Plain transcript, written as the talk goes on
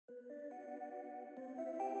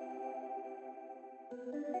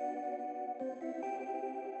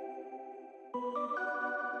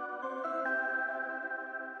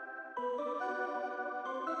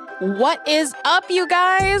What is up, you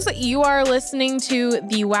guys? You are listening to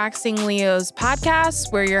the Waxing Leos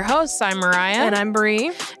podcast. We're your hosts. I'm Mariah. And I'm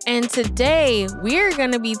Bree. And today we're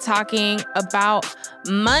going to be talking about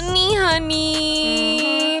money,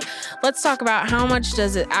 honey. Let's talk about how much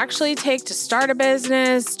does it actually take to start a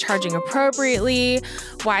business, charging appropriately,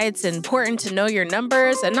 why it's important to know your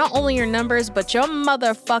numbers, and not only your numbers, but your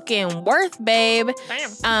motherfucking worth, babe.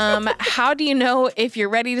 Damn. How do you know if you're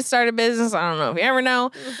ready to start a business? I don't know if you ever know.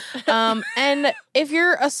 And if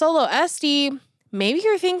you're a solo SD, maybe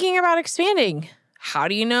you're thinking about expanding. How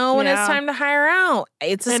do you know when it's time to hire out?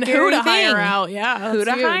 It's a scary who to thing. hire out. Yeah, Who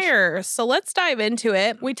to huge. hire. So let's dive into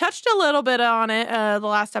it. We touched a little bit on it the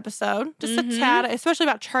last episode, just a tad, especially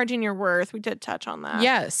about charging your worth. We did touch on that.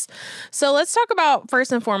 Yes. So let's talk about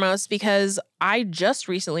first and foremost, because I just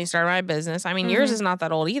recently started my business. I mean, yours is not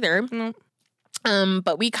that old either.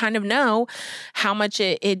 But we kind of know how much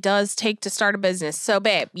it does take to start a business. So,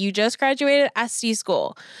 babe, you just graduated SD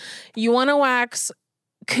school. You want to wax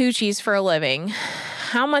coochies for a living.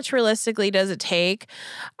 How much realistically does it take?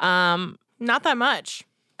 Not that much.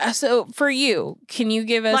 So for you, can you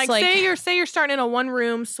give us like say you're starting in a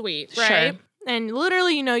 1-room suite, right? Sure. And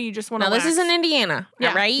literally, you just want to Now, wax. this is in Indiana,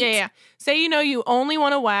 Yeah, right? Yeah. Say you only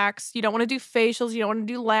want to wax. You don't want to do facials. You don't want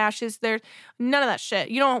to do lashes. There's none of that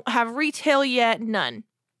shit. You don't have retail yet. None.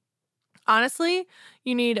 Honestly,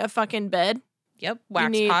 you need a fucking bed. Yep.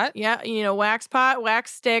 Wax pot. Yeah, wax pot,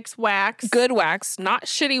 wax sticks, wax. Good wax, not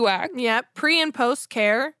shitty wax. Yeah, pre and post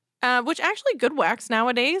care, which actually good wax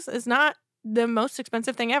nowadays is not the most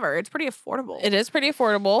expensive thing ever. It's pretty affordable. It is pretty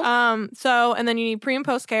affordable. And then you need pre and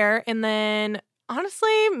post care, and then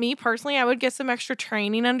honestly, me personally, I would get some extra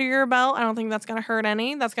training under your belt. I don't think that's going to hurt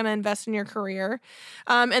any. That's going to invest in your career.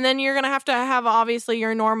 And then you're going to have obviously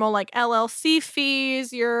your normal like LLC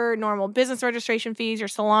fees, your normal business registration fees, your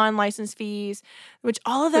salon license fees, which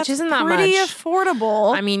all of that's isn't that pretty much.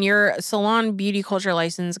 affordable. I mean, your salon beauty culture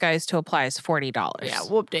license, guys, to apply is $40. Yeah,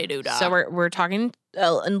 whoop-de-doo-dah. So we're talking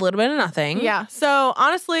a little bit of nothing. Yeah. So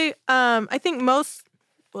honestly, I think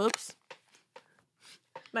whoops.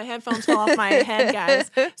 My headphones fell off my head, guys.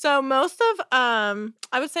 So most of, I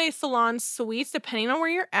would say salon suites, depending on where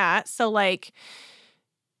you're at. So like,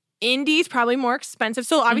 Indy's probably more expensive.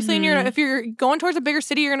 So obviously, if you're going towards a bigger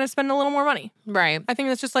city, you're going to spend a little more money. Right. I think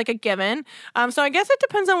that's just like a given. So I guess it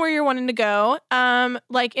depends on where you're wanting to go.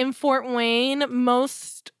 Like in Fort Wayne,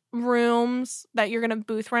 most rooms that you're going to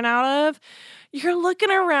booth rent out of, you're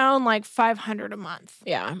looking around like $500 a month.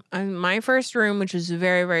 Yeah. My first room, which was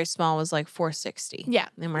very, very small, was like $460. Yeah.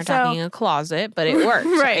 And we're talking a closet, but it worked.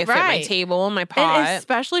 Right, It fit my table and my pot. And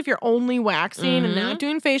especially if you're only waxing and not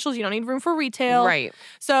doing facials, you don't need room for retail. Right.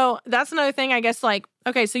 So that's another thing, I guess, like,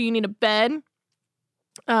 okay, so you need a bed.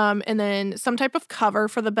 And then some type of cover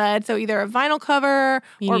for the bed. So either a vinyl cover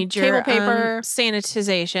or need table your, paper.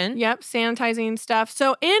 sanitization. Yep, sanitizing stuff.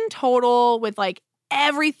 So in total, with like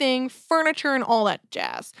everything, furniture and all that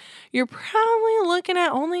jazz, you're probably looking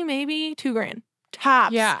at only maybe $2,000.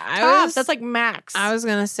 Tops. Yeah. That's like max. I was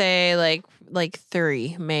going to say like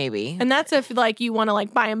 3, maybe. And that's if like you want to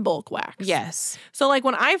like buy in bulk wax. Yes. So like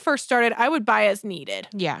when I first started, I would buy as needed.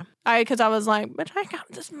 Yeah. Because I was like, but I got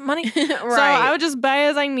this money. Right. So I would just buy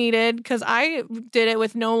as I needed because I did it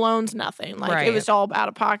with no loans, nothing. Like it was all out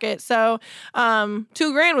of pocket. So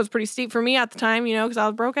 $2,000 was pretty steep for me at the time, because I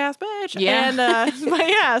was a broke ass bitch. Yeah. And but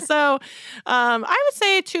yeah, so I would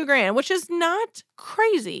say $2,000, which is not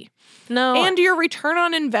crazy. No. And your return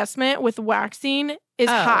on investment with waxing is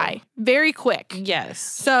high, very quick. Yes.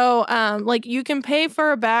 So, like you can pay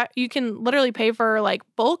for you can literally pay for like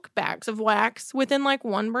bulk bags of wax within like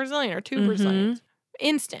 1 Brazilian or 2 Brazilians.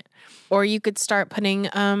 Instant. Or you could start putting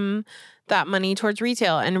that money towards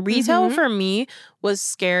retail. And retail for me was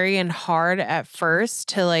scary and hard at first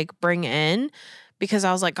to like bring in. Because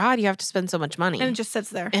I was like, God, you have to spend so much money. And it just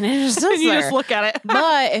sits there. And it just sits you there. just look at it.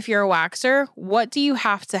 But if you're a waxer, what do you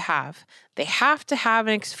have to have? They have to have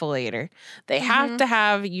an exfoliator. They have to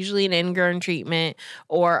have usually an ingrown treatment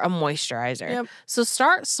or a moisturizer. Yep. So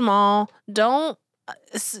start small. Don't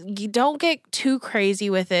get too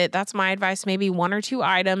crazy with it. That's my advice. Maybe 1 or 2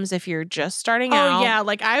 items if you're just starting out. Oh, yeah.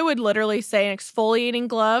 Like I would literally say an exfoliating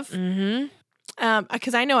glove. Mm-hmm.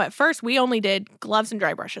 Because I know at first we only did gloves and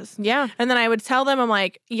dry brushes. Yeah. And then I would tell them, I'm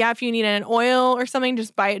like, yeah, if you need an oil or something,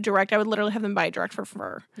 just buy it direct. I would literally have them buy it direct for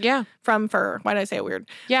fur. Yeah. From fur. Why did I say it weird?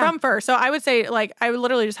 Yeah. From fur. So I would say, like, I would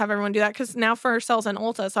literally just have everyone do that because now fur sells in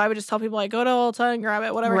Ulta. So I would just tell people, like, go to Ulta and grab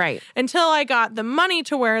it, whatever. Right. Until I got the money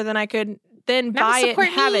to where then I could then Now buy it support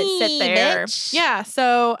and have it sit me, there. bitch. Yeah.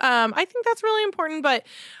 So I think that's really important, but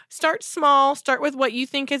start small, start with what you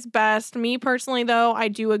think is best. Me personally, though, I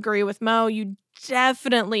do agree with Mo. You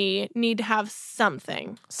definitely need to have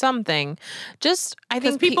something. Just, I 'Cause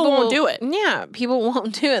think people won't do it. Yeah, people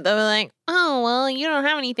won't do it. They'll be like, oh, well, you don't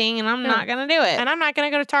have anything and I'm not going to do it. And I'm not going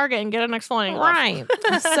to go to Target and get an exfoliating glove. Right.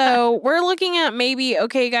 So we're looking at maybe,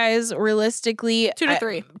 okay, guys, realistically, 2 to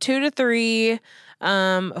 3. 2 to 3.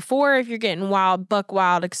 4 if you're getting buck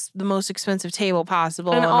wild, the most expensive table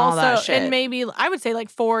possible, and all that shit. And maybe I would say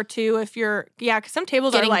like 4 too if you're because some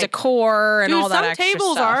tables getting are like decor and all that some extra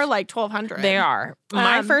tables stuff. are like $1,200. They are.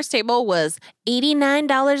 My first table was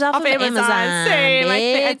 $89 off of Amazon. Same. I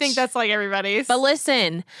bitch. think that's like everybody's. But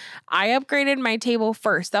listen, I upgraded my table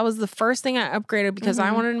first. That was the first thing I upgraded because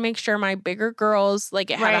I wanted to make sure my bigger girls, like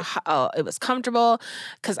it had it was comfortable.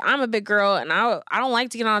 Because I'm a big girl and I don't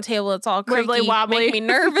like to get on a table that's all creaky, Wibbly wobbly. make me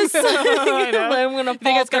nervous. I'm gonna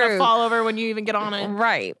think it's gonna fall over when you even get on it.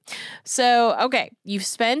 Right. So okay, you've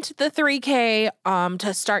spent the $3,000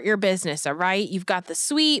 to start your business. All right, you've got the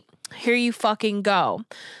suite. Here you fucking go.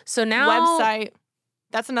 So now website.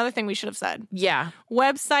 That's another thing we should have said. Yeah.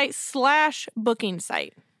 Website / booking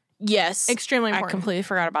site. Yes. Extremely important. I completely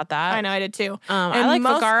forgot about that. I know, I did too. I like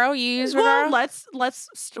Vagaro. You use Vagaro? Well,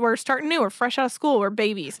 we're starting new. We're fresh out of school. We're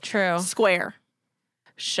babies. True. Square.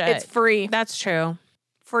 Shit. It's free. That's true.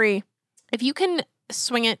 Free. If you can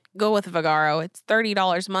swing it, go with Vagaro. It's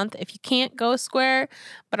 $30 a month. If you can't, go Square.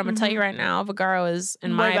 But I'm going to tell you right now, Vagaro is,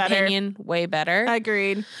 in my opinion, way better.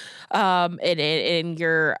 Agreed. And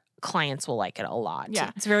your clients will like it a lot.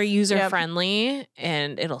 Yeah. It's very user-friendly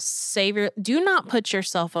and it'll save your... Do not put your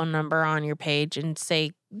cell phone number on your page and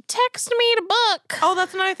say, text me to book. Oh,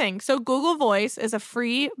 that's another thing. So Google Voice is a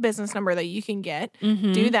free business number that you can get.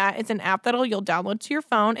 Mm-hmm. Do that. It's an app you'll download to your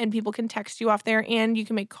phone and people can text you off there and you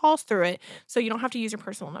can make calls through it. So you don't have to use your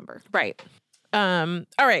personal number. Right. All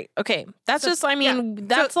right. Okay. That's that's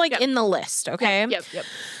in the list. Okay. Yep.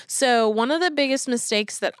 So one of the biggest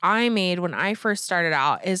mistakes that I made when I first started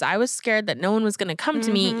out is I was scared that no one was going to come to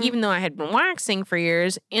me, even though I had been waxing for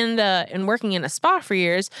years and working in a spa for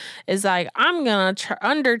years. Is like, I'm going to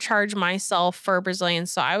undercharge myself for Brazilian.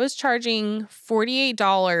 So I was charging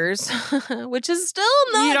 $48, which is still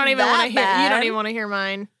not You don't even want to hear. You don't even want to hear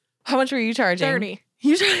mine. How much were you charging? 30.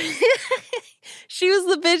 You She was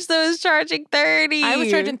the bitch that was charging 30. I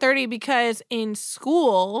was charging 30 because in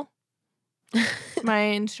school, my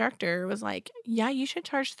instructor was like, yeah, you should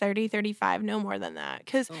charge 30, 35, no more than that.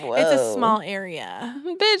 Because it's a small area.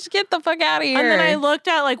 Bitch, get the fuck out of here. And then I looked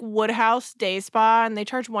at like Woodhouse Day Spa and they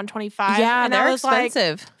charge $125. Yeah, and they're I was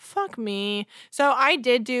expensive. Like, fuck me. So I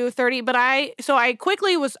did do 30, but I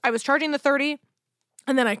quickly was charging the 30.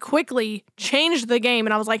 And then I quickly changed the game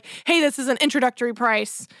and I was like, hey, this is an introductory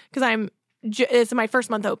price because it's my first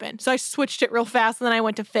month open. So I switched it real fast and then I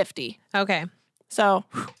went to 50. Okay. So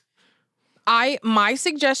my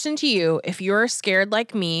suggestion to you, if you're scared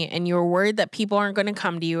like me and you're worried that people aren't going to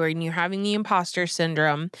come to you and you're having the imposter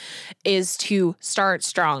syndrome, is to start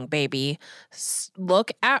strong, baby.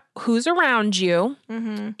 Look at who's around you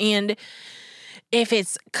and if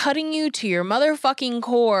it's cutting you to your motherfucking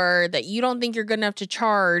core that you don't think you're good enough to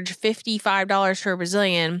charge $55 for a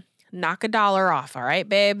Brazilian, knock $1 off, all right,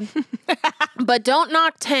 babe? But don't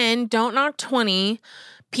knock 10, don't knock 20.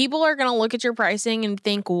 People are going to look at your pricing and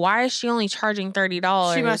think, why is she only charging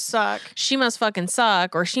 $30? She must suck. She must fucking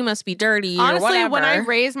suck, or she must be dirty, Honestly, or whatever. when I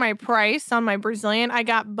raised my price on my Brazilian, I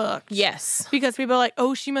got booked. Yes. Because people are like,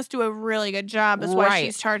 oh, she must do a really good job. That's why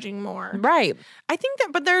she's charging more. Right. I think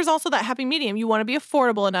that, but there's also that happy medium. You want to be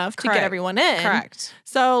affordable enough to get everyone in. Correct.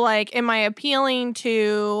 So, like, am I appealing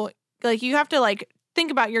to, like, you have to, like, think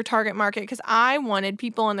about your target market because I wanted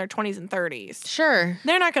people in their 20s and 30s. Sure.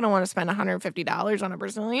 They're not going to want to spend $150 on a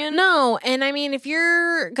Brazilian. No. And I mean, if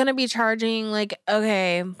you're going to be charging, like,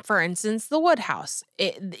 okay, for instance, the Woodhouse,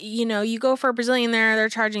 you go for a Brazilian there, they're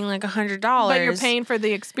charging like $100. But you're paying for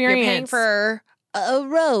the experience. You're paying for a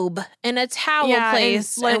robe and a towel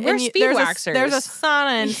place. And we're speed waxers. There's a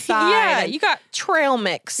sauna inside. Yeah, you got trail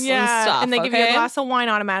mix and stuff. And they give you a glass of wine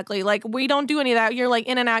automatically. Like, we don't do any of that. You're like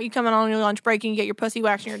in and out. You come in on your lunch break and you get your pussy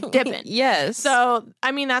waxed and you're dipping. Yes. So,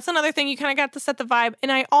 I mean, that's another thing. You kind of got to set the vibe.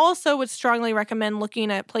 And I also would strongly recommend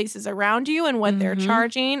looking at places around you and what they're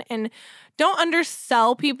charging. And don't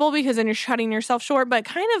undersell people because then you're shutting yourself short, but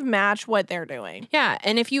kind of match what they're doing. Yeah.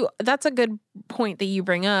 And that's a good point that you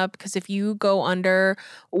bring up because if you go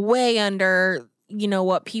way under,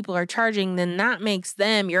 what people are charging, then that makes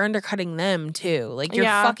you're undercutting them too. Like you're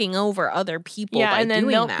fucking over other people by and then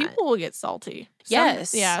doing that. People will get salty.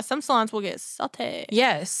 Yes. Some salons will get salty.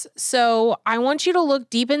 Yes. So I want you to look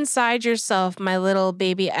deep inside yourself, my little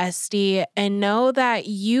baby Esty, and know that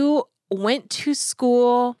you went to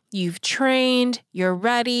school, you've trained, you're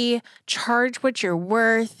ready, charge what you're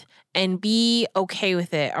worth, and be okay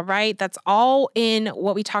with it. All right. That's all in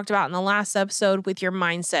what we talked about in the last episode with your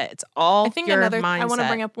mindset. It's all your mindset. I want to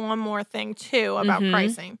bring up one more thing too about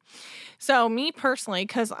pricing. So me personally,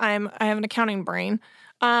 because I have an accounting brain,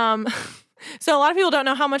 so a lot of people don't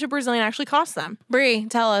know how much a Brazilian actually costs them. Brie,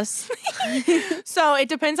 tell us. So it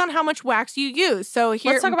depends on how much wax you use. So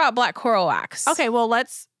here, let's talk about black coral wax. Okay, well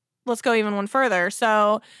let's go even one further.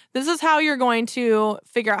 So this is how you're going to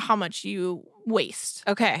figure out how much you waste.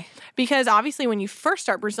 Okay. Because obviously when you first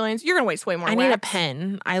start Brazilians, you're going to waste way more wax. I need a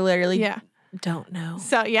pen. I literally don't know.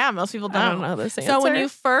 So most people don't. I don't know this answer. So when you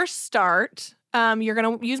first start, you're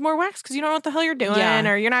going to use more wax because you don't know what the hell you're doing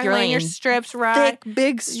or you're not laying your strips right. Thick,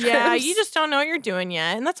 big strips. Yeah, you just don't know what you're doing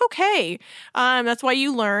yet. And that's okay. That's why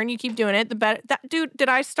you learn. You keep doing it. The better. Dude, did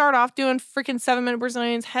I start off doing freaking 7-minute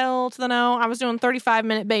Brazilians? Hell to the no. I was doing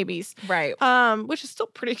 35-minute babies. Right. Which is still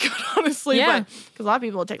pretty good, honestly. Yeah. Because a lot of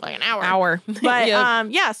people will take like an hour.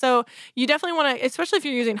 But so you definitely want to, especially if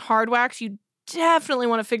you're using hard wax, you definitely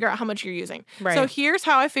want to figure out how much you're using. Right. So here's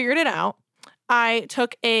how I figured it out. I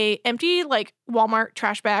took a empty like Walmart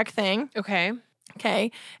trash bag thing. Okay.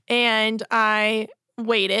 And I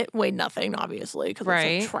weighed nothing, obviously, because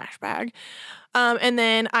it's a trash bag. And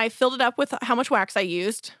then I filled it up with how much wax I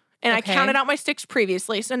used. And I counted out my sticks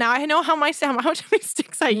previously. So now I know how much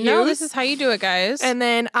sticks I use. No, this is how you do it, guys. And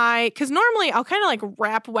then because normally I'll kind of like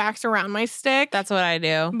wrap wax around my stick. That's what I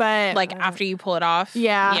do. But like after you pull it off.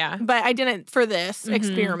 Yeah. But I didn't for this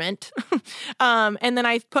experiment. And then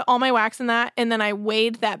I put all my wax in that. And then I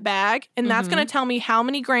weighed that bag. And that's going to tell me how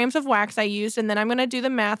many grams of wax I used. And then I'm going to do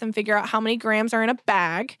the math and figure out how many grams are in a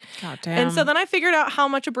bag. God damn. And so then I figured out how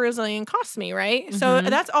much a Brazilian costs me, right? So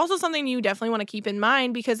that's also something you definitely want to keep in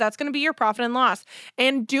mind because that's going to be your profit and loss.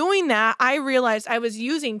 And doing that, I realized I was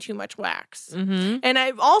using too much wax. And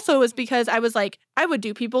I also was because I was like, I would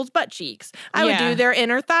do people's butt cheeks. I would do their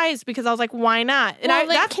inner thighs because I was like, why not? And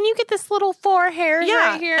can you get this little 4 hairs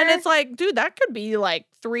right here? And it's like, dude, that could be like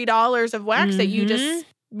 $3 of wax that you just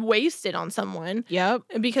wasted on someone. Yep.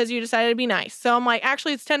 Because you decided to be nice. So I'm like,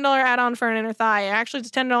 actually, it's $10 add-on for an inner thigh. Actually, it's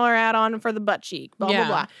 $10 add-on for the butt cheek. Blah, blah,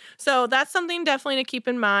 blah. So that's something definitely to keep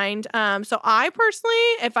in mind. So I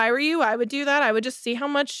personally, if I were you, I would do that. I would just see how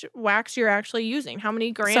much wax you're actually using. How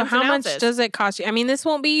many grams So how and much ounces. does it cost you? I mean, this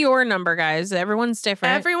won't be your number, guys. Everyone's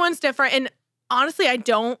different. And honestly, I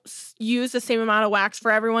don't use the same amount of wax for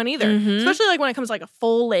everyone either. Especially like when it comes to like a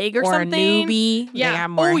full leg or something. A newbie. Yeah. They have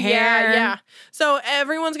more hair. Yeah. So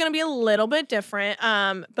everyone's going to be a little bit different.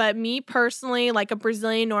 But me personally, like a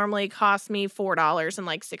Brazilian normally costs me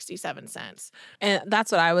 $4.67. And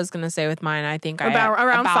that's what I was going to say with mine. I think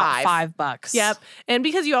around $5. Yep. And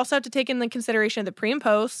because you also have to take in the consideration of the pre and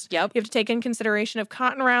post. Yep. You have to take in consideration of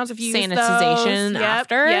cotton rounds if you sanitization use those.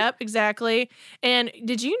 after. Yep, exactly. And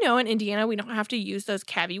did you know in Indiana we don't have to use those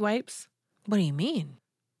cavi wipes? What do you mean?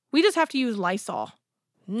 We just have to use Lysol.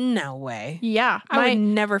 No way. Yeah. I would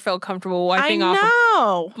never feel comfortable wiping off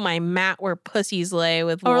of my mat where pussies lay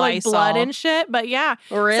with or Lysol. Like blood and shit. But yeah.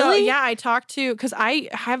 Really? So I talked to, because I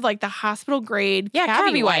have like the hospital grade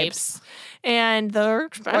cavi wipes. And they're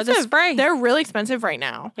expensive. Or the spray. They're really expensive right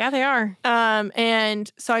now. Yeah, they are.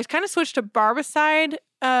 And so I kind of switched to Barbicide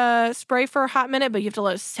spray for a hot minute, but you have to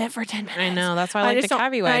let it sit for 10 minutes. I know. That's why I like the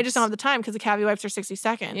cavi wipes. I just don't have the time because the cavi wipes are 60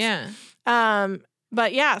 seconds. Yeah.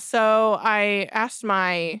 But yeah, so I asked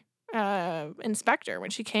my inspector when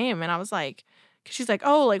she came, and I was like, because she's like,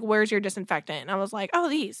 oh, like, where's your disinfectant? And I was like, oh,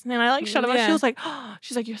 these. And I like shut up. And she was like, oh,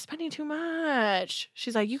 she's like, you're spending too much.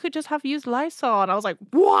 She's like, you could just have used Lysol. And I was like,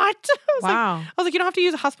 what? I was like, you don't have to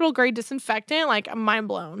use a hospital grade disinfectant. Like, I'm mind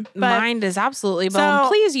blown. Mind is absolutely blown.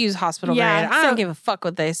 Please use hospital grade. I don't give a fuck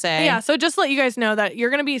what they say. Yeah. So just to let you guys know that you're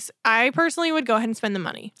going to be, I personally would go ahead and spend the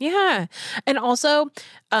money. Yeah. And also,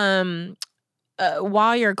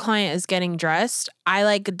 while your client is getting dressed, I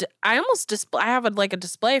have a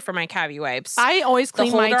display for my cavi wipes. I always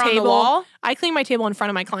clean my table. On the wall. I clean my table in front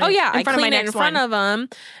of my client. Oh yeah, I clean it in front of them,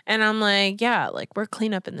 and I'm like, yeah, like we're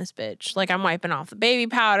clean up in this bitch. Like I'm wiping off the baby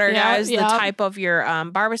powder, guys. The type of your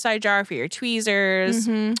Barbicide jar for your tweezers.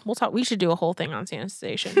 We'll talk. We should do a whole thing on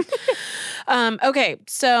sanitization. Okay,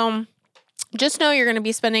 so just know you're going to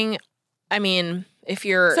be spending. I mean, if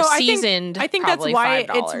you're seasoned, I think that's why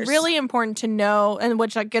it's really important to know, and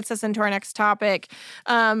which gets us into our next topic,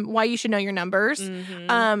 why you should know your numbers.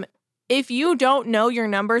 if you don't know your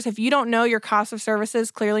numbers, if you don't know your cost of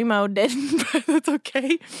services, clearly Mo didn't, but that's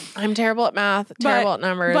okay. I'm terrible at math, terrible at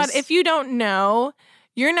numbers. But if you don't know,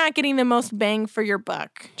 you're not getting the most bang for your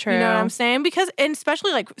buck. True. You know what I'm saying? Because, and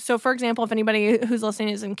especially like, so for example, if anybody who's listening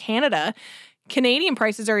is in Canada, Canadian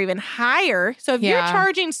prices are even higher. So if you're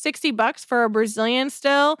charging $60 for a Brazilian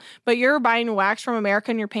still, but you're buying wax from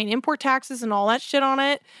America and you're paying import taxes and all that shit on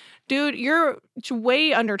it, dude, you're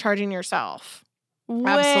way undercharging yourself.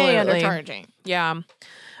 Way undercharging. Yeah.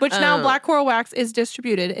 Which now Black Coral Wax is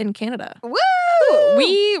distributed in Canada. Woo!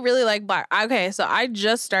 We really like black. Okay, so I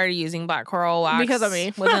just started using Black Coral Wax because of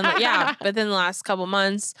me. within the last couple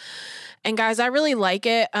months. And guys, I really like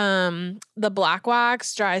it. The black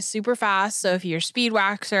wax dries super fast. So if you're a speed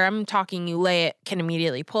waxer, I'm talking you lay it, can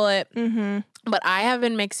immediately pull it. Mm-hmm. But I have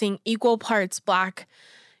been mixing equal parts black,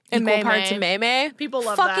 equal parts Mei. People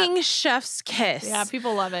love fucking that. chef's kiss. Yeah,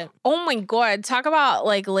 people love it. Oh my God. Talk about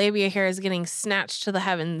like labia hairs getting snatched to the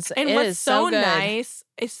heavens. And it what's is so good. nice,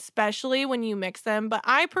 especially when you mix them, but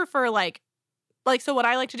I prefer like so what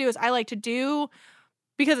I like to do is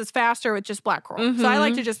because it's faster with just black coral. So I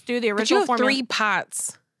like to just do the original formula. But you have 3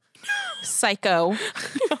 pots. Psycho.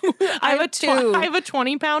 I have a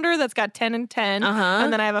 20 pounder that's got 10 and 10,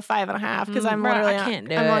 and then I have a 5.5 because I'm literally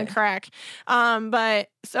on crack. But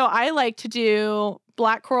so I like to do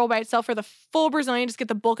black coral by itself for the full Brazilian, just get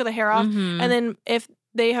the bulk of the hair off, and then if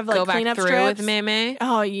they have like go cleanup back strips with Mei.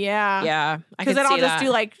 Oh yeah, yeah. Because then I'll just do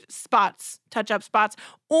like spots, touch up spots,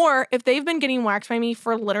 or if they've been getting waxed by me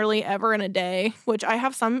for literally ever in a day, which I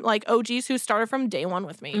have some like OGs who started from day one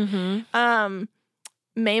with me.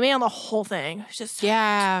 Mei on the whole thing. It's just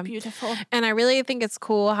beautiful. And I really think it's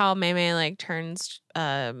cool how Mei like turns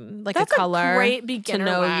like That's a color a great beginner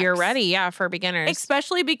to know wax. you're ready. Yeah, for beginners.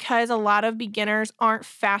 Especially because a lot of beginners aren't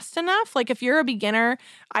fast enough. Like if you're a beginner,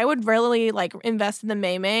 I would really like invest in the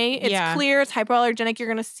Mei. It's clear, it's hypoallergenic. You're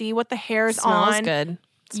gonna see what the hair is on. Smells good.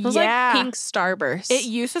 It smells like pink Starburst. It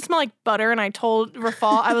used to smell like butter, and I told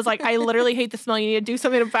Rafal, I was like, I literally hate the smell. You need to do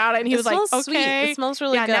something about it. And he was like, okay. Sweet. It smells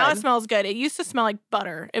really good. Yeah, now it smells good. It used to smell like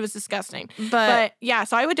butter. It was disgusting. But yeah,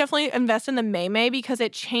 so I would definitely invest in the Mei because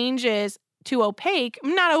it changes to opaque.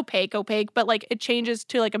 Not opaque, but like it changes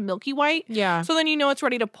to like a milky white. Yeah. So then you know it's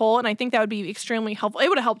ready to pull, and I think that would be extremely helpful. It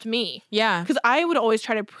would have helped me. Yeah. Because I would always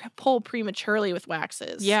try to pull prematurely with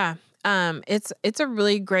waxes. Yeah. It's a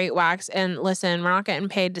really great wax, and listen, we're not getting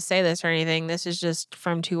paid to say this or anything. This is just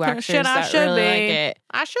from 2 waxers that really like it.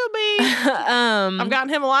 I should be. I've gotten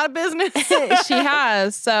him a lot of business. She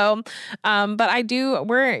has. So, but I do.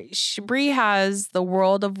 Bree has the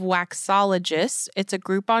World of Waxologists. It's a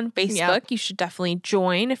group on Facebook. Yep. You should definitely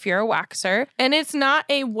join if you're a waxer. And it's not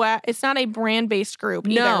a brand based group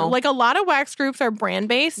either. No, like a lot of wax groups are brand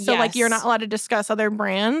based, so like you're not allowed to discuss other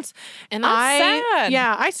brands. And that's sad.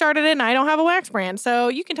 Yeah, I started it and I don't have a wax brand, so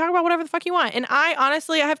you can talk about whatever the fuck you want. And I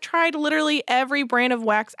have tried literally every brand of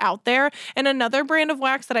wax out there. And another brand of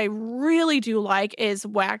wax that I really do like is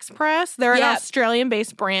Wax Press. They're an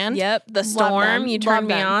Australian-based brand. Yep, the Storm. You turned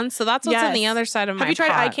me on. So that's what's on the other side of my pot. Have you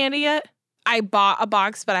tried eye candy yet? I bought a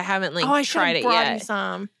box, but I haven't tried it yet. You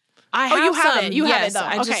some. I have you have some. it. You have it though.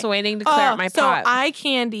 I'm just waiting to clear out my pot. So eye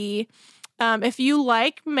candy. If you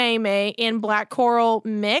like Mei and black coral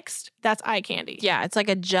mixed, that's eye candy. Yeah, it's like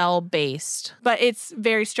a gel based, but it's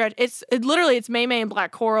very stretched. It's Mei and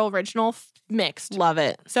black coral original mixed. Love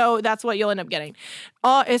it. So that's what you'll end up getting.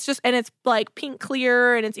 It's just, and it's like pink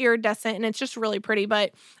clear and it's iridescent and it's just really pretty.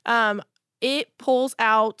 But it pulls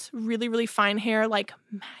out really, really fine hair like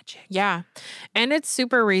magic. Yeah. And it's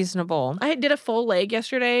super reasonable. I did a full leg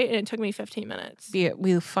yesterday and it took me 15 minutes. Yeah,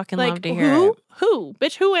 we fucking love to hear it. Who?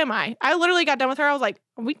 Bitch, who am I? I literally got done with her. I was like,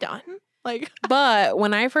 are we done? Like, but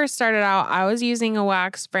when I first started out, I was using a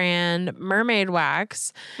wax brand, Mermaid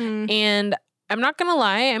Wax. And I'm not going to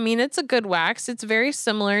lie. I mean, it's a good wax. It's very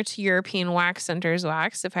similar to European Wax Center's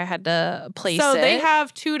wax, if I had to place it. So they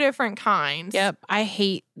have 2 different kinds. Yep. I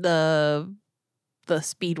hate the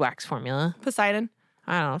speed wax formula. Poseidon.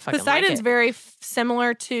 I don't know if I Poseidon's like it. very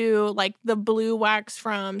similar to like the blue wax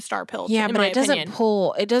from Star Pill. Yeah, but it doesn't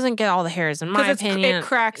pull. It doesn't get all the hairs, in my opinion. It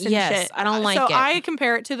cracks and shit. I don't like it. So I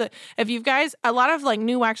compare it to if you guys, a lot of like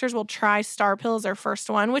new waxers will try Star Pill as their first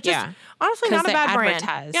one, which is honestly not a bad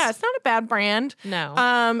brand. Yeah, it's not a bad brand.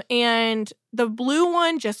 No. And the blue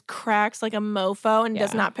one just cracks like a mofo and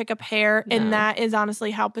does not pick up hair, and that is honestly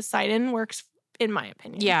how Poseidon works, in my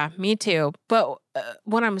opinion. Yeah, me too. But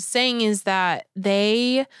what I'm saying is that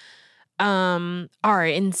they are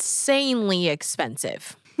insanely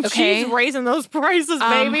expensive. Okay. She's raising those prices,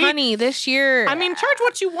 baby. Honey, this year. I mean, charge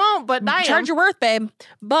what you want, but charge your worth, babe.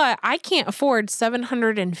 But I can't afford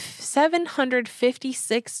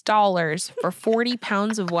 $756 for 40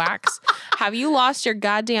 pounds of wax. Have you lost your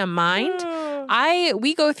goddamn mind?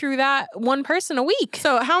 We go through that one person a week.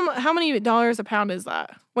 So how many dollars a pound is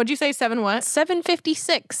that? What'd you say? 7 what?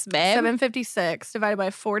 $756, babe. $756 divided by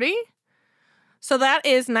 40. So that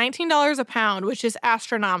is $19 a pound, which is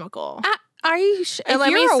astronomical. Are you? If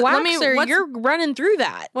you're a waxer, you're running through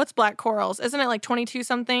that. What's black corals? Isn't it like 22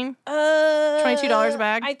 something? $22 a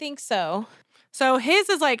bag. I think so. So his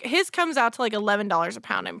comes out to like $11 a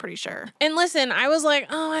pound. I'm pretty sure. And listen, I was like,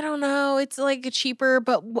 oh, I don't know. It's like cheaper,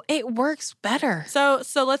 but it works better. So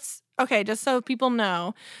let's just so people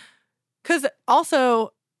know, because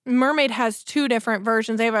also Mermaid has 2 different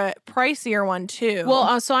versions. They have a pricier one too.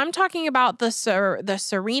 Well, so I'm talking about the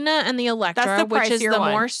Serena and the Electra, which is the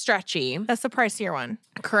more stretchy. That's the pricier one.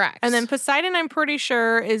 Correct. And then Poseidon, I'm pretty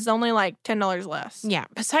sure, is only like $10 less. Yeah,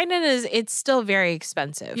 Poseidon it's still very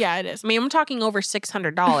expensive. Yeah, it is. I mean, I'm talking over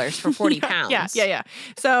 $600 for 40 pounds. Yeah.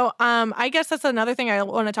 So I guess that's another thing I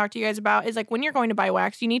want to talk to you guys about is like when you're going to buy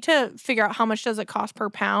wax, you need to figure out how much does it cost per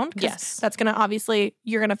pound. Yes. That's going to obviously,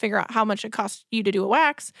 you're going to figure out how much it costs you to do a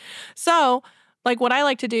wax. So like what I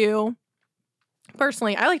like to do,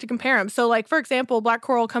 personally, I like to compare them. So, like, for example, black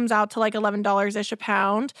coral comes out to like $11-ish a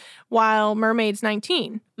pound, while Mermaid's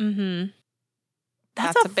 $19. Mm-hmm.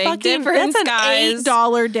 That's a big difference, that's an guys.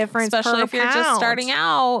 $8 difference, especially if you're just starting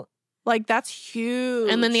out. Like, that's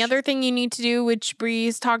huge. And then the other thing you need to do, which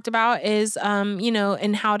Breeze talked about, is,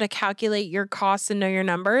 and how to calculate your costs and know your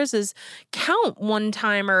numbers, is count one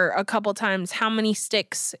time or a couple times how many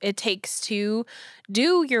sticks it takes to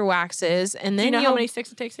do your waxes, and then do you know how many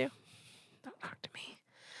sticks it takes you? Don't talk to me.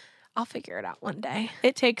 I'll figure it out one day.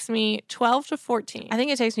 It takes me 12 to 14. I think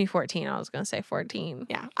it takes me 14. I was going to say 14.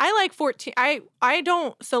 Yeah. I like 14. I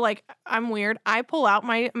don't. So, like, I'm weird. I pull out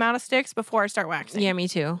my amount of sticks before I start waxing. Yeah, me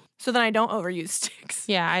too. So then I don't overuse sticks.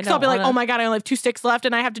 Yeah, I don't. So I'll be like, oh my God, I only have 2 sticks left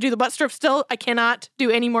and I have to do the butt strip still. I cannot do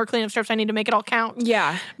any more cleanup strips. I need to make it all count.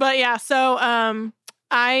 Yeah. But yeah, so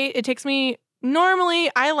it takes me, normally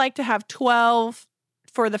I like to have 12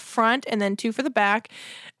 for the front and then 2 for the back.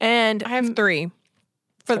 And I have 3.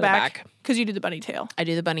 For the back, because you do the bunny tail. I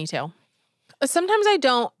do the bunny tail. Sometimes I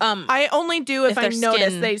don't. I only do if I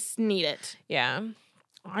notice they need it. Yeah,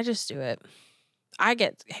 I just do it. I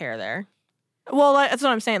get hair there. Well, that's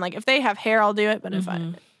what I'm saying. Like if they have hair, I'll do it. But if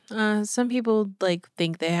some people like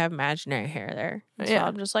think they have imaginary hair there, so yeah,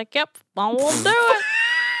 I'm just like, yep, I will do it.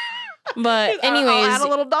 But anyways, I'll add a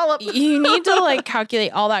little dollop. You need to like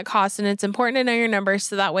calculate all that cost, and it's important to know your numbers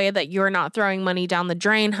so that way that you're not throwing money down the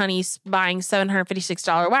drain, honey, buying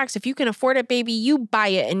 $756 wax. If you can afford it, baby, you buy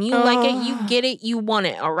it and you like it, you get it, you want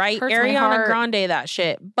it, all right? Ariana Grande that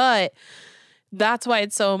shit. But that's why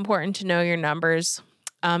it's so important to know your numbers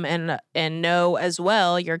and know as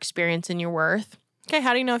well your experience and your worth. Okay,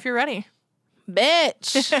 how do you know if you're ready?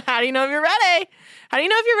 Bitch. How do you know if you're ready? How do you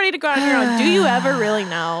know if you're ready to go out on your own? Do you ever really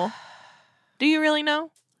know? Do you really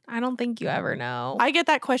know? I don't think you ever know. I get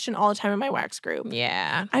that question all the time in my wax group.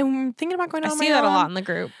 Yeah. I'm thinking about going out on my own. I see that a lot in the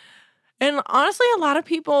group. And honestly, a lot of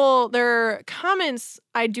people, their comments,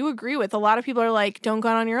 I do agree with. A lot of people are like, don't go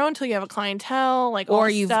out on your own until you have a clientele. Like,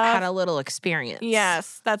 or you've had a little experience.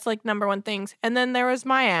 Yes. That's like number one things. And then there was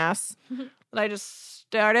my ass that I just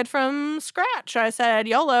started from scratch. I said,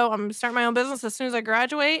 YOLO, I'm going to start my own business as soon as I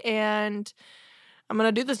graduate and I'm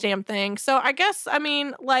going to do this damn thing. So I guess, I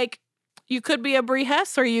mean, like, you could be a Brie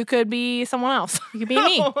Hess or you could be someone else. You could be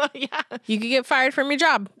me. Yeah. You could get fired from your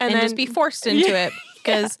job and then just be forced into it.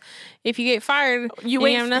 Because if you get fired, you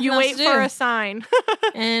wait for a sign.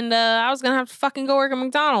 And I was going to have to fucking go work at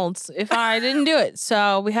McDonald's if I didn't do it.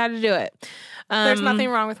 So we had to do it. There's nothing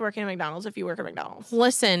wrong with working at McDonald's if you work at McDonald's.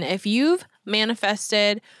 Listen, if you've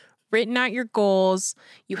manifested, written out your goals,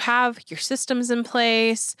 you have your systems in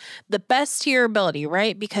place, the best to your ability,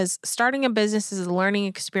 right? Because starting a business is a learning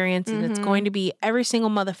experience and it's going to be every single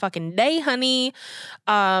motherfucking day, honey.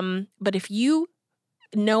 But if you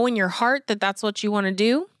know in your heart that that's what you want to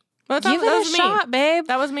do, give it a shot, babe.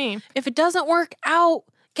 That was me. If it doesn't work out,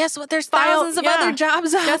 guess what? There's thousands of other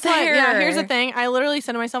jobs out there. Yeah, here's the thing. I literally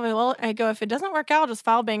said to myself, well, I go, if it doesn't work out, I'll just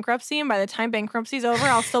file bankruptcy. And by the time bankruptcy's over,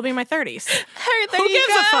 I'll still be in my 30s. Who gives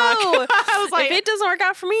a fuck? I was like, if it doesn't work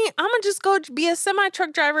out for me, I'm going to just go be a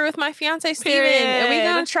semi-truck driver with my fiance, Steven. And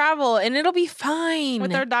we're going to travel and it'll be fine.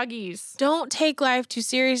 With our doggies. Don't take life too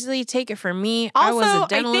seriously. Take it from me. Also, I was a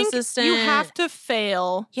dental assistant. You have to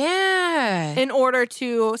fail. Yeah. In order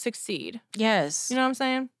to succeed. Yes. You know what I'm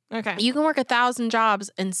saying? Okay. You can work 1,000 jobs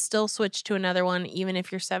and still switch to another one, even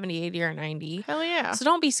if you're 70, 80, or 90. Hell yeah. So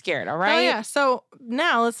don't be scared, all right? Hell yeah. So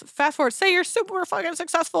now let's fast forward. Say you're super fucking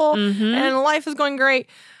successful Mhm. and life is going great,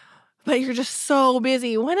 but you're just so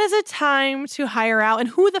busy. When is it time to hire out? And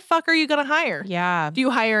who the fuck are you going to hire? Yeah. Do you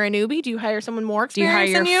hire a newbie? Do you hire someone more Do you hire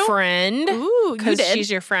experienced your than you? friend? Ooh, you Because did.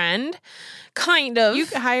 she's your friend. Kind of. You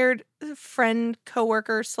hired a friend,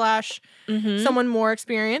 coworker / Mhm. someone more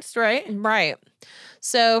experienced, right? Right.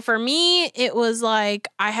 So for me, it was like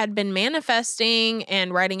I had been manifesting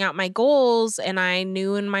and writing out my goals, and I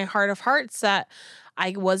knew in my heart of hearts that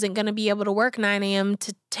I wasn't going to be able to work 9 a.m.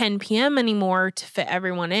 to 10 p.m. anymore to fit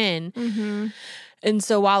everyone in. Mm-hmm. And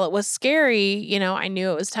so while it was scary, you know, I knew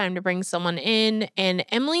it was time to bring someone in. And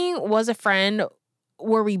Emily was a friend.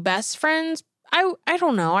 Were we best friends? I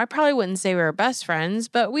don't know. I probably wouldn't say we were best friends,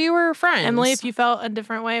 but we were friends. Emily, if you felt a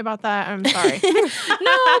different way about that, I'm sorry.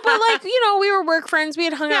 No, but like, you know, we were work friends. We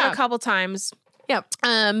had hung out Yeah. a couple times. Yep.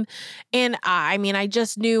 And I mean, I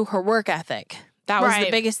just knew her work ethic. That was the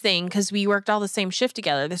Right. biggest thing because we worked all the same shift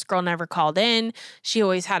together. This girl never called in. She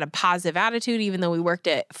always had a positive attitude, even though we worked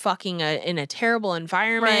at in a terrible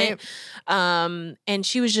environment. And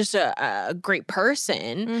she was just a great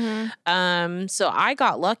person. Mm-hmm. So I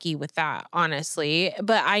got lucky with that, honestly.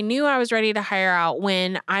 But I knew I was ready to hire out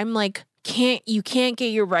when I'm like, you can't get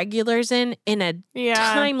your regulars in a Yeah.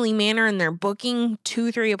 timely manner, and they're booking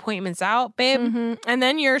 2-3 appointments out, babe. Mm-hmm. And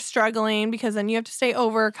then you're struggling because then you have to stay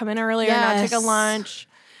over, come in earlier, not take a Yes. lunch.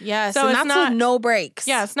 Yes, So and it's that's not- with no breaks.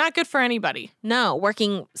 Yeah, it's not good for anybody. No,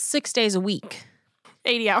 working 6 days a week.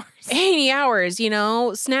 80 hours. 80 hours, you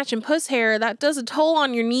know, snatching puss hair, that does a toll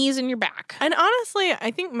on your knees and your back. And honestly,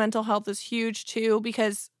 I think mental health is huge too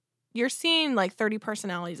because you're seeing like 30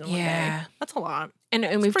 personalities in one Yeah. day. That's a lot. And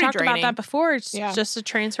we've pretty talked about draining. that before. It's Yeah. just a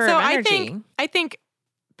transfer So of I energy. think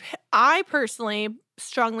I personally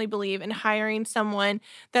strongly believe in hiring someone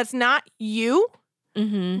that's not you,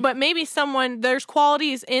 Mm-hmm. but maybe someone there's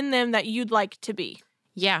qualities in them that you'd like to be.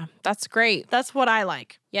 Yeah, that's great. That's what I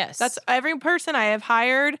like. Yes. That's every person I have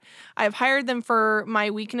hired. I've hired them for my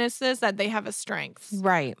weaknesses that they have as strengths.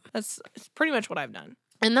 right. That's pretty much what I've done.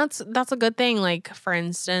 And that's a good thing. Like, for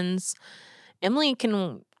instance, Emily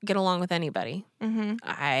can get along with anybody. Mm-hmm.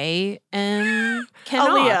 I am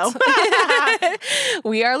cannot. Leo.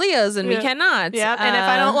 We are Leos and we Yeah. cannot. Yeah, and if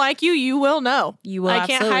I don't like you, you will know. you will I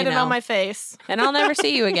can't absolutely hide it know. on my face. And I'll never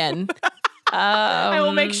see you again. I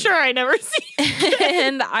will make sure I never see you.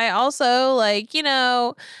 And I also, like, you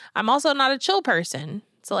know, I'm also not a chill person.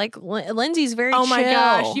 So, like, Lindsay's very Oh chill. my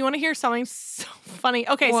gosh. You want to hear something so funny?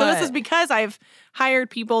 Okay, so this What? is because I've hired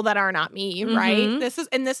people that are not me, right? Mhm.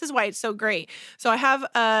 This is why it's so great. So I have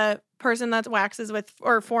a person that waxes with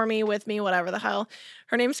or for me, with me, whatever the hell.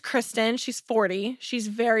 Her name's Kristen. She's 40. She's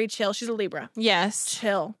very chill. She's a Libra. Yes.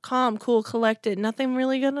 Chill, calm, cool, collected. Nothing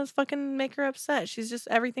really gonna fucking make her upset. She's just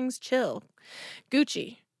everything's chill.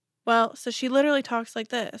 Gucci. Well, so she literally talks like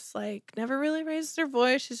this, like never really raises her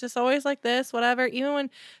voice. She's just always like this, whatever. Even when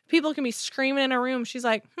people can be screaming in a room, she's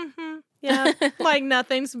like, yeah, like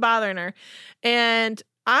nothing's bothering her. And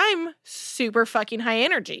I'm super fucking high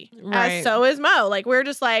energy. Right. As so is Mo. Like we're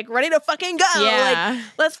just like ready to fucking go. Like Yeah.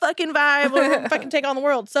 let's fucking vibe. We're fucking take on the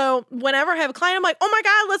world. So whenever I have a client, I'm like, oh my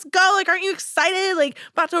God, let's go. Like, aren't you excited? Like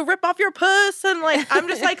about to rip off your puss. And like, I'm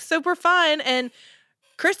just like super fun. And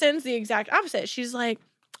Kristen's the exact opposite. She's like,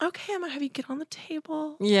 okay, I'm gonna have you get on the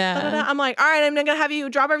table. Yeah. Da-da-da. I'm like, all right, I'm gonna have you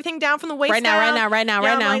drop everything down from the waist Right now, down. right now.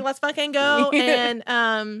 I'm like, let's fucking go.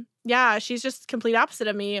 And yeah, she's just complete opposite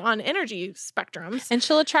of me on energy spectrums. And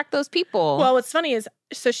she'll attract those people. Well, what's funny is,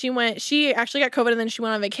 so she actually got COVID and then she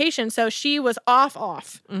went on vacation. So she was off.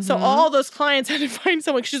 So Mhm. all those clients had to find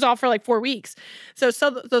someone. She's off for like 4 weeks. So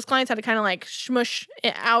those clients had to kind of like smush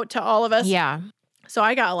it out to all of us. yeah. So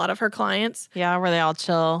I got a lot of her clients. Yeah. Were they all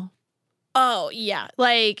chill? Oh yeah.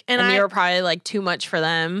 Like, and And you were probably like too much for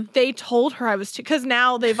them. they told her I was too, because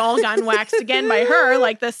now they've all gotten waxed again by her.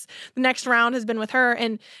 Like the next round has been with her,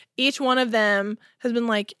 and each one of them has been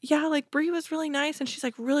like, yeah, like Brie was really nice, and she's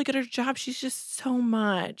like really good at her job. She's just so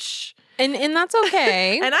much, And that's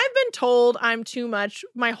okay. and I've been told I'm too much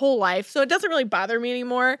my whole life, so it doesn't really bother me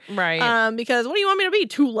anymore. right. Because what do you want me to be?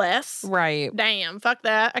 Too less? right. Damn, fuck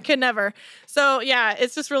that. I could never. So yeah,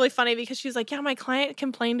 it's just really funny because she's like, yeah, my client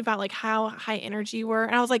complained about like how high energy you were.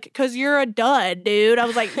 And I was like, because you're a dud, dude. I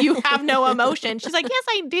was like, you have no emotion. She's like, yes,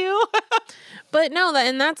 I do. But no,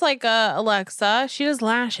 that's like Alexa. She does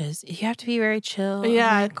lashes. You have to be very chill.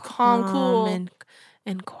 Yeah, and calm, cool.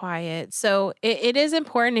 and quiet. So it is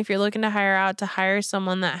important if you're looking to hire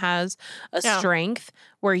someone that has a Yeah. strength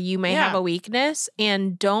where you may have Yeah. a weakness,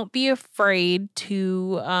 and don't be afraid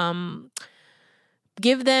to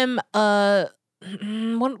give them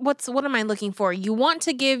what am I looking for? You want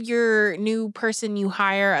to give your new person you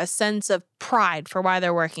hire a sense of pride for why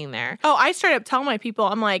they're working there. Oh, I straight up tell my people,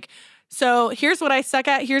 I'm like, so here's what I suck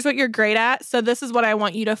at. Here's what you're great at. So this is what I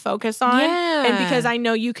want you to focus on. Yeah. And because I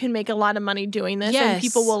know you can make a lot of money doing this and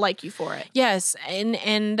people will like you for it. Yes.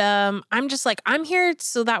 And I'm just like, I'm here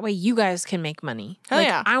so that way you guys can make money. Oh,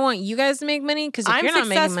 yeah. I want you guys to make money because if I'm you're not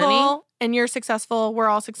making money. And you're successful. We're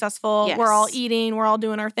all successful. Yes. We're all eating. We're all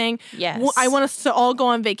doing our thing. Yes. I want us to all go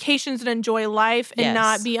on vacations and enjoy life and Yes.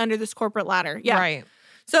 not be under this corporate ladder. Yeah. Right.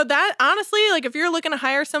 So that honestly, like if you're looking to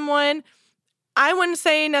hire someone, I wouldn't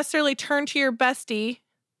say necessarily turn to your bestie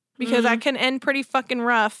because that can end pretty fucking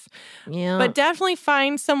rough. Yeah. But definitely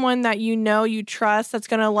find someone that you know you trust that's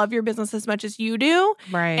going to love your business as much as you do.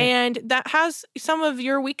 Right. And that has some of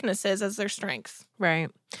your weaknesses as their strengths. Right.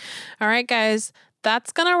 All right, guys.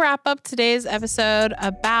 That's going to wrap up today's episode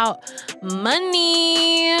about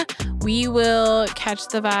money. We will catch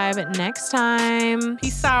the vibe next time.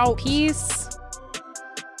 Peace out. Peace.